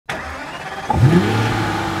Hey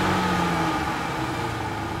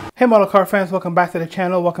model car fans, welcome back to the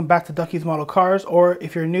channel. Welcome back to Ducky's Model Cars, or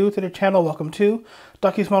if you're new to the channel, welcome to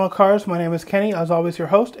Ducky's Model Cars. My name is Kenny, as always your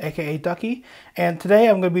host, aka Ducky, and today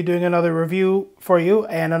I'm going to be doing another review for you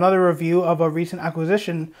and another review of a recent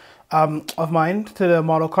acquisition of mine to the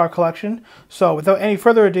model car collection. So without any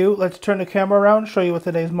further ado, let's turn the camera around, show you what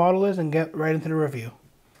today's model is, and get right into the review.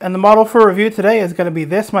 And the model for review today is going to be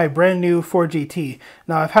this, my brand new Ford GT.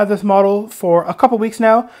 Now, I've had this model for a couple weeks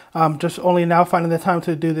now, just only now finding the time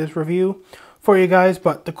to do this review for you guys.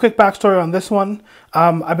 But the quick backstory on this one,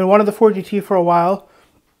 I've been wanting the Ford GT for a while,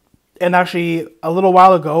 and actually a little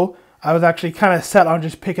while ago, I was actually kind of set on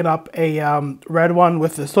just picking up a red one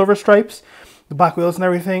with the silver stripes, the black wheels and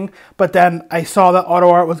everything. But then I saw that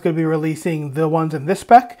AUTOart was going to be releasing the ones in this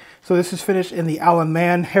spec. So this is finished in the Alan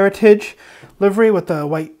Mann Heritage livery with the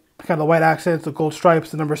white, kind of the white accents, the gold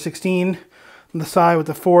stripes, the number 16 on the side with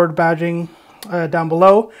the Ford badging down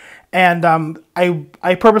below. And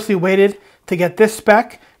I purposely waited to get this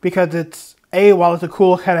spec because it's, while it's a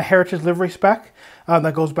cool kind of heritage livery spec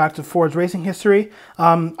that goes back to Ford's racing history.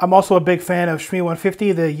 I'm also a big fan of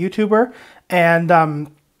Shmee150, the YouTuber, and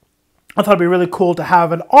I thought it'd be really cool to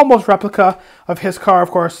have an almost replica of his car.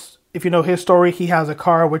 Of course, if you know his story, he has a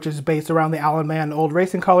car which is based around the Alan Mann old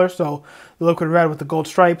racing color, so the liquid red with the gold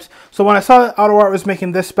stripes. So when I saw that AUTOart was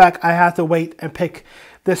making this spec, I had to wait and pick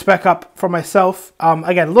this spec up for myself.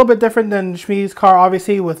 Again, a little bit different than Shmee's car,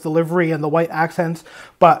 obviously, with the livery and the white accents,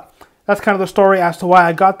 but that's kind of the story as to why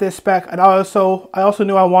I got this spec. And I also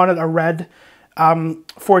knew I wanted a red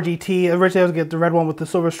Ford GT. Originally, I was going to get the red one with the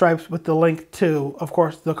silver stripes with the link to, of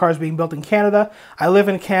course, the cars being built in Canada. I live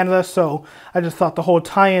in Canada, so I just thought the whole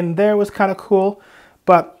tie-in there was kind of cool.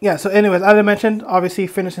 But yeah, so anyways, as I mentioned, obviously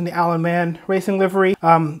finished in the Alan Mann racing livery.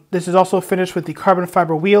 This is also finished with the carbon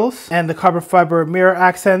fiber wheels and the carbon fiber mirror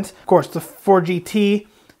accents. Of course, the Ford GT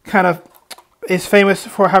kind of is famous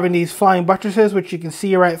for having these flying buttresses, which you can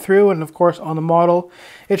see right through. And of course, on the model,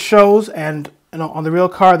 it shows. And on the real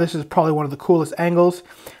car, this is probably one of the coolest angles,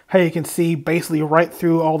 how you can see basically right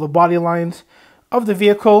through all the body lines of the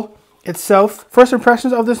vehicle itself. First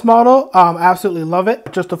impressions of this model, absolutely love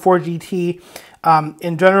it. Just the Ford GT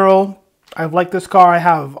in general, I've liked this car. I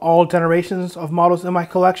have all generations of models in my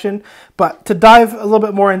collection, but to dive a little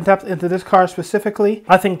bit more in depth into this car specifically,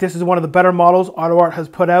 I think this is one of the better models AUTOart has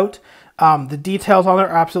put out. The details on it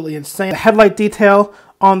are absolutely insane. The headlight detail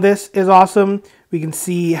on this is awesome. We can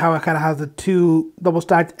see how it kind of has the two double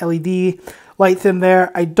stacked LED lights in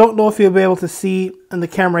there. I don't know if you'll be able to see in the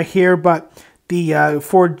camera here, but the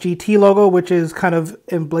Ford GT logo, which is kind of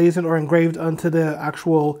emblazoned or engraved onto the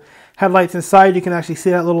actual headlights inside, you can actually see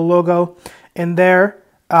that little logo in there.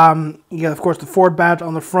 You got, of course, the Ford badge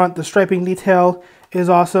on the front. The striping detail is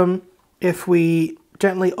awesome. If we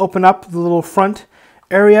gently open up the little front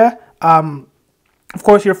area, of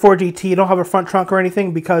course, your Ford GT, you don't have a front trunk or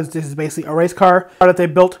anything because this is basically a race car that they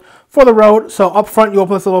built for the road. So up front, you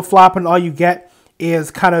open this little flap and all you get is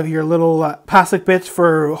kind of your little plastic bits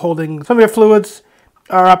for holding some of your fluids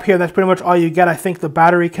are up here. That's pretty much all you get. I think the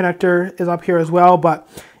battery connector is up here as well, but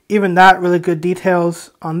even that, really good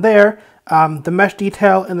details on there. The mesh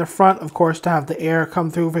detail in the front, of course, to have the air come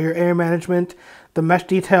through for your air management. The mesh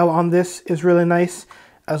detail on this is really nice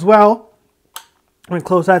as well. I'm going to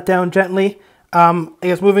close that down gently. I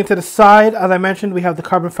guess moving to the side, as I mentioned, we have the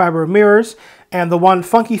carbon fiber mirrors, and the one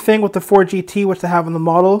funky thing with the Ford GT, which they have on the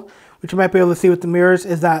model, which you might be able to see with the mirrors,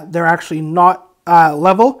 is that they're actually not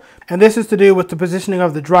level, and this is to do with the positioning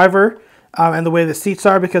of the driver and the way the seats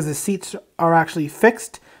are, because the seats are actually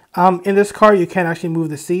fixed in this car. You can't actually move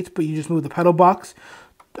the seats, but you just move the pedal box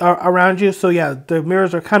around you. So yeah, the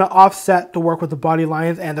mirrors are kind of offset to work with the body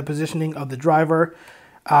lines and the positioning of the driver.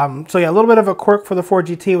 So yeah, a little bit of a quirk for the Ford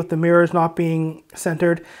GT with the mirrors not being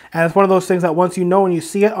centered. And it's one of those things that once you know and you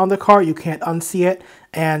see it on the car, you can't unsee it.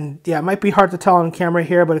 And yeah, it might be hard to tell on camera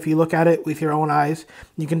here, but if you look at it with your own eyes,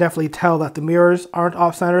 you can definitely tell that the mirrors aren't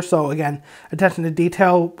off center. So again, attention to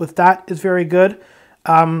detail with that is very good.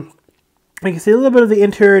 You can see a little bit of the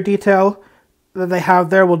interior detail that they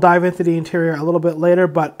have there. We'll dive into the interior a little bit later,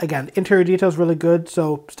 but again, interior detail is really good,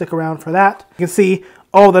 so stick around for that. You can see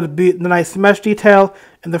all the nice mesh detail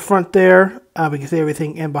in the front there. We can see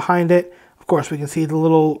everything in behind it. Of course, we can see the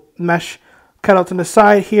little mesh cutouts on the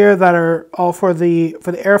side here that are all for the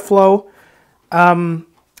airflow. And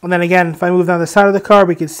then again, if I move down the side of the car,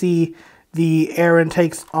 we can see the air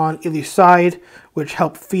intakes on either side, which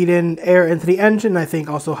help feed in air into the engine. I think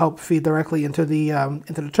also help feed directly into the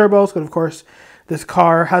turbos. But of course, this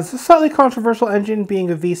car has a slightly controversial engine,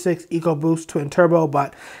 being a V6 EcoBoost twin turbo,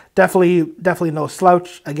 but definitely no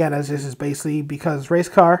slouch. Again, as this is basically because race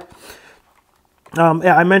car.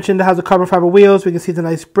 Yeah, I mentioned it has the carbon fiber wheels. We can see the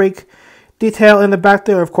nice brake detail in the back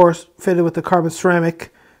there, of course, fitted with the carbon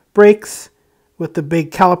ceramic brakes with the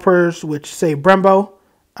big calipers, which say Brembo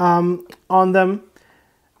on them.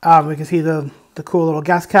 We can see the cool little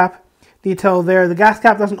gas cap detail there. The gas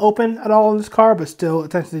cap doesn't open at all in this car, but still,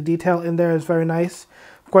 attention to detail in there is very nice.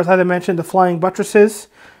 Of course, as I mentioned, the flying buttresses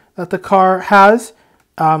that the car has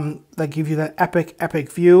that give you that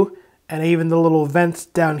epic view, and even the little vents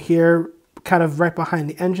down here, kind of right behind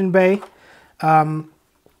the engine bay. And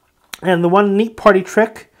the one neat party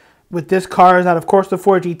trick with this car is that, of course, the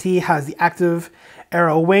Ford GT has the active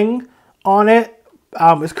aero wing on it.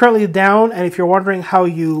 It's currently down, and if you're wondering how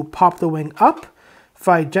you pop the wing up, if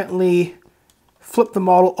I gently flip the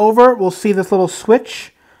model over, we'll see this little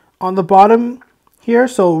switch on the bottom here.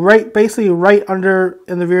 So basically right under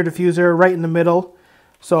in the rear diffuser, right in the middle.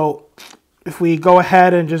 So if we go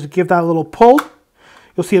ahead and just give that a little pull,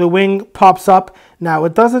 you'll see the wing pops up. Now,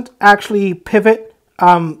 it doesn't actually pivot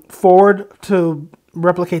forward to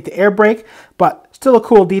replicate the air brake, but still a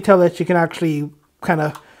cool detail that you can actually kind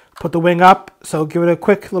of put the wing up. So give it a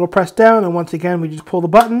quick little press down, and once again, we just pull the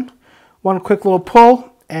button, one quick little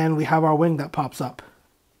pull, and we have our wing that pops up.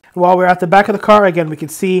 And while we're at the back of the car, again, we can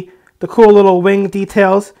see the cool little wing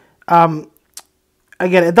details.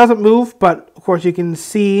 Again, it doesn't move, but of course you can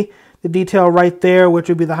see the detail right there, which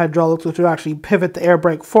would be the hydraulics, which would actually pivot the air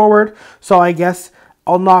brake forward. So I guess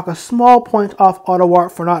I'll knock a small point off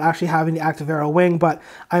AUTOart for not actually having the active aero wing, but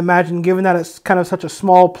I imagine given that it's kind of such a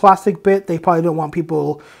small plastic bit, they probably don't want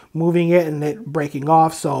people moving it and it breaking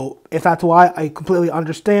off. So if that's why, I completely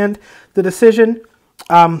understand the decision.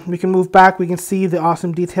 We can move back. We can see the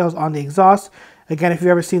awesome details on the exhaust. Again, if you've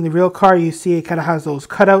ever seen the real car, you see it kind of has those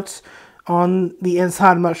cutouts on the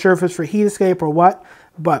inside. I'm not sure if it's for heat escape or what,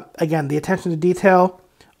 but again, the attention to detail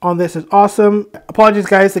on this is awesome. Apologies,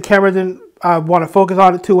 guys, the camera didn't want to focus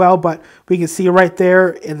on it too well, but we can see right there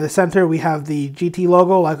in the center we have the GT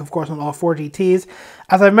logo, like of course on all 4 GTs.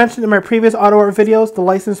 As I mentioned in my previous AUTOart videos, the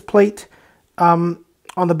license plate on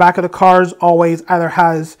the back of the cars always either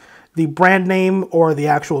has the brand name or the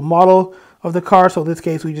actual model of the car. So in this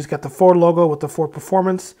case, we just get the Ford logo with the Ford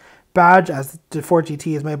Performance badge, as the Ford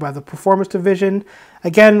GT is made by the Performance division.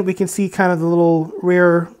 Again, we can see kind of the little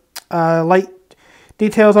rear light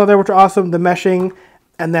details on there, which are awesome. The meshing,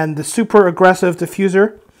 and then the super aggressive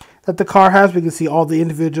diffuser that the car has. We can see all the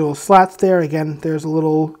individual slats there. Again, there's a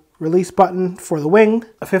little release button for the wing.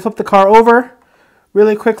 If I flip the car over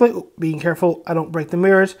really quickly, being careful I don't break the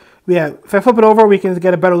mirrors. If I flip it over, we can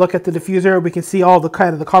get a better look at the diffuser. We can see all the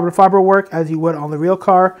kind of the carbon fiber work as you would on the real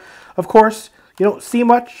car. Of course, you don't see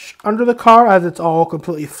much under the car as it's all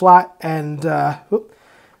completely flat, and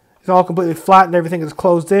it's all completely flat and everything is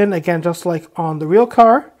closed in. Again, just like on the real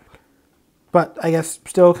car, but I guess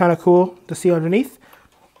still kind of cool to see underneath.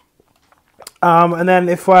 And then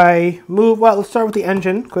if I move, well, let's start with the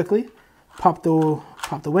engine quickly. Pop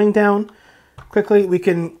the wing down quickly. We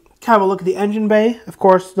can have a look at the engine bay. Of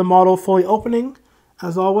course, the model fully opening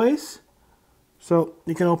as always. So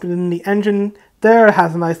you can open the engine there. It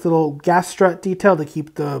has a nice little gas strut detail to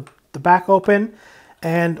keep the back open.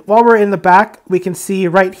 And while we're in the back, we can see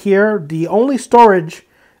right here the only storage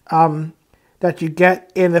that you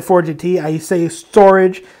get in the Ford GT. I say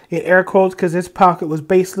storage in air quotes because this pocket was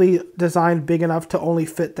basically designed big enough to only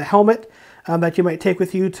fit the helmet that you might take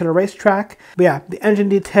with you to the racetrack. But yeah, the engine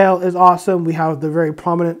detail is awesome. We have the very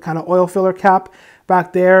prominent kind of oil filler cap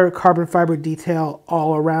back there, carbon fiber detail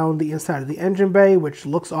all around the inside of the engine bay, which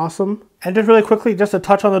looks awesome. And just really quickly, just to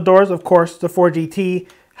touch on the doors, of course, the Ford GT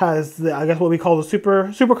has the, I guess what we call the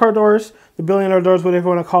supercar doors, the billionaire doors, whatever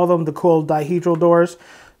you want to call them, the cool dihedral doors.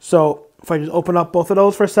 So if I just open up both of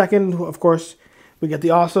those for a second, of course, we get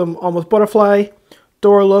the awesome almost butterfly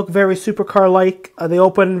door look, very supercar-like. They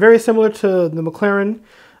open very similar to the McLaren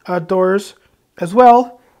doors as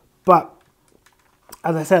well. But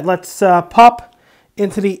as I said, let's pop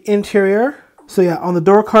into the interior. So yeah, on the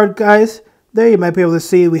door card, guys, there you might be able to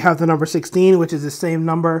see we have the number 16, which is the same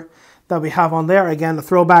number that we have on there. Again, a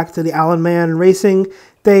throwback to the Alan Mann racing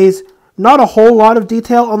days. Not a whole lot of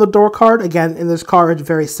detail on the door card. Again, in this car, it's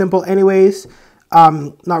very simple anyways.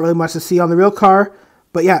 Not really much to see on the real car.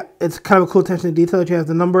 But yeah, it's kind of a cool attention to detail that you have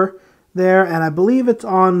the number there. And I believe it's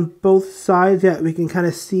on both sides. Yeah, we can kind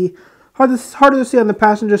of see. Harder to see on the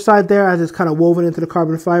passenger side there as it's kind of woven into the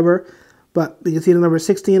carbon fiber. But we can see the number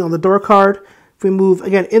 16 on the door card. If we move,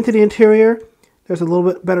 again, into the interior, there's a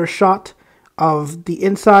little bit better shot of the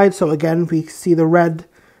inside. So again, we see the red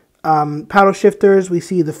paddle shifters. We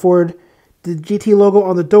see the Ford, the GT logo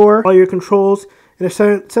on the door. All your controls in the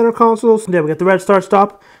center console. So there we got the red start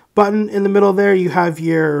stop button in the middle there. You have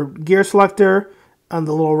your gear selector, on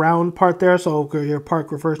the little round part there, so your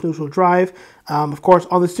park, reverse, neutral, drive. Of course,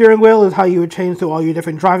 on the steering wheel is how you would change to all your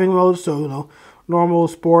different driving modes. So, you know, normal,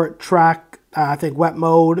 sport, track, I think wet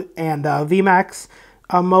mode, and VMAX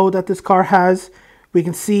mode that this car has. We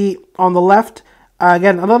can see on the left,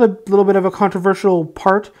 again, another little bit of a controversial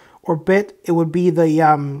part or bit. It would be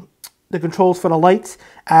the controls for the lights,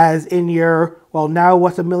 as in your, well, now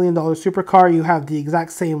what's $1 million supercar, you have the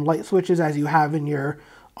exact same light switches as you have in your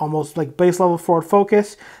almost like base level Ford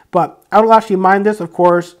Focus. But I don't actually mind this. Of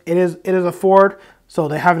course, it is a Ford, so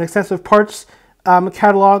they have an extensive parts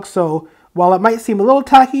catalog. So while it might seem a little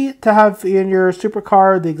tacky to have in your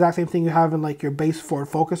supercar the exact same thing you have in like your base Ford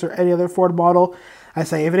Focus or any other Ford model, I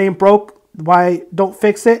say if it ain't broke, why don't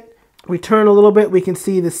fix it? We turn a little bit, we can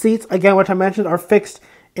see the seats, again, which I mentioned, are fixed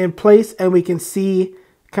in place, and we can see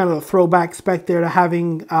kind of a throwback spec there to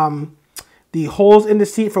having the holes in the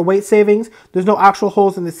seat for weight savings. There's no actual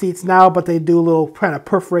holes in the seats now, but they do little kind of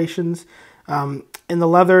perforations in the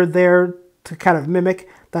leather there to kind of mimic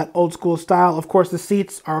that old school style. Of course, the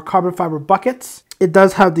seats are carbon fiber buckets. It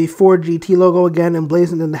does have the Ford GT logo again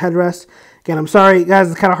emblazoned in the headrest. Again, I'm sorry, guys,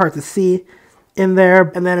 it's kind of hard to see in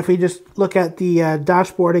there. And then if we just look at the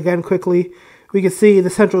dashboard again quickly, we can see the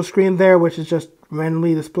central screen there, which is just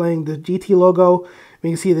randomly displaying the GT logo.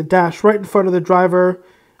 We can see the dash right in front of the driver,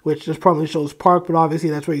 which just probably shows park, but obviously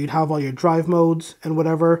that's where you'd have all your drive modes and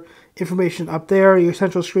whatever information up there, your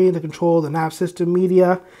central screen to control the nav system,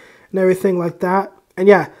 media, and everything like that. And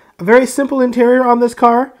yeah, a very simple interior on this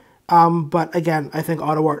car, but again, I think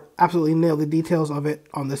AUTOart absolutely nailed the details of it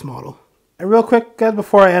on this model. And real quick, guys,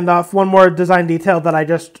 before I end off, one more design detail that I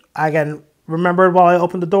just, again, remembered while I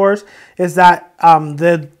opened the doors is that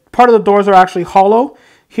the part of the doors are actually hollow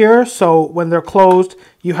here, so when they're closed,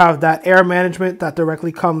 you have that air management that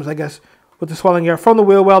directly comes, I guess, with the swelling air from the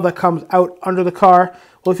wheel well that comes out under the car.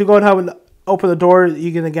 Well, if you go and open the door,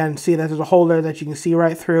 you can again see that there's a hole there that you can see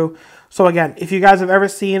right through. So again, if you guys have ever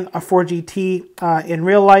seen a Ford GT in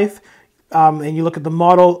real life, and you look at the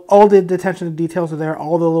model, all the attention to details are there,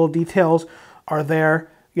 all the little details are there.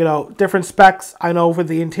 You know, different specs. I know for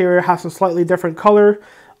the interior has some slightly different color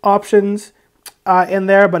options in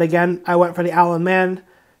there, but again, I went for the Alan Mann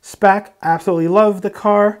spec. I absolutely love the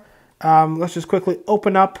car. Let's just quickly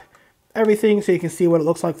open up everything so you can see what it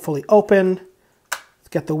looks like fully open. Let's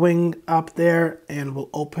get the wing up there, and we'll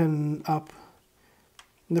open up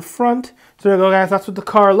the front. So there you go, guys. That's what the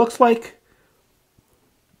car looks like,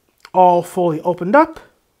 all fully opened up.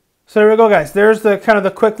 So there we go, guys. There's the kind of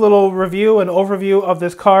the quick little review and overview of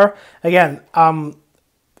this car. Again,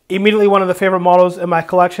 immediately one of the favorite models in my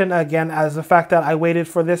collection, again, as the fact that I waited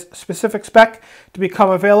for this specific spec to become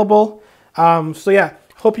available. So yeah,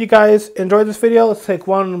 hope you guys enjoyed this video. Let's take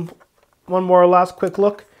one more last quick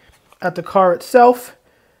look at the car itself.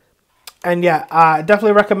 And yeah, I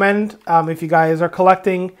definitely recommend, if you guys are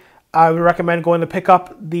collecting, I would recommend going to pick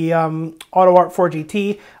up the AUTOart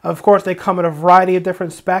 4GT. Of course, they come in a variety of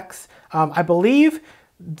different specs. I believe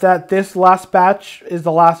that this last batch is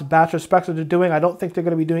the last batch of specs that they're doing. I don't think they're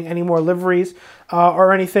going to be doing any more liveries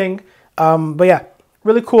or anything. But yeah,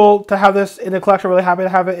 really cool to have this in the collection. Really happy to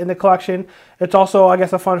have it in the collection. It's also, I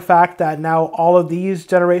guess, a fun fact that now all of these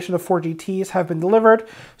generation of 4GTs have been delivered.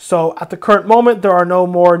 So at the current moment, there are no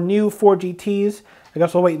more new 4GTs. I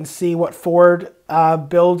guess we'll wait and see what Ford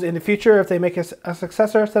builds in the future if they make a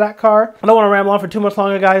successor to that car. I don't want to ramble on for too much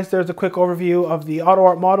longer, guys. There's a quick overview of the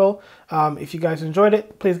AUTOart model. If you guys enjoyed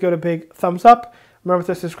it, please give it a big thumbs up. Remember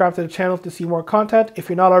to subscribe to the channel to see more content. If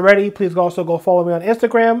you're not already, please also go follow me on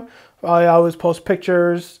Instagram. I always post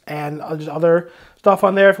pictures and just other stuff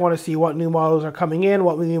on there. If you want to see what new models are coming in,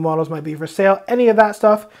 what new models might be for sale, any of that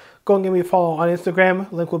stuff, go and give me a follow on Instagram.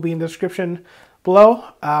 Link will be in the description below.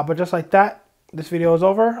 But just like that, this video is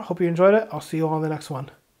over. Hope you enjoyed it. I'll see you on the next one.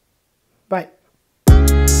 Bye.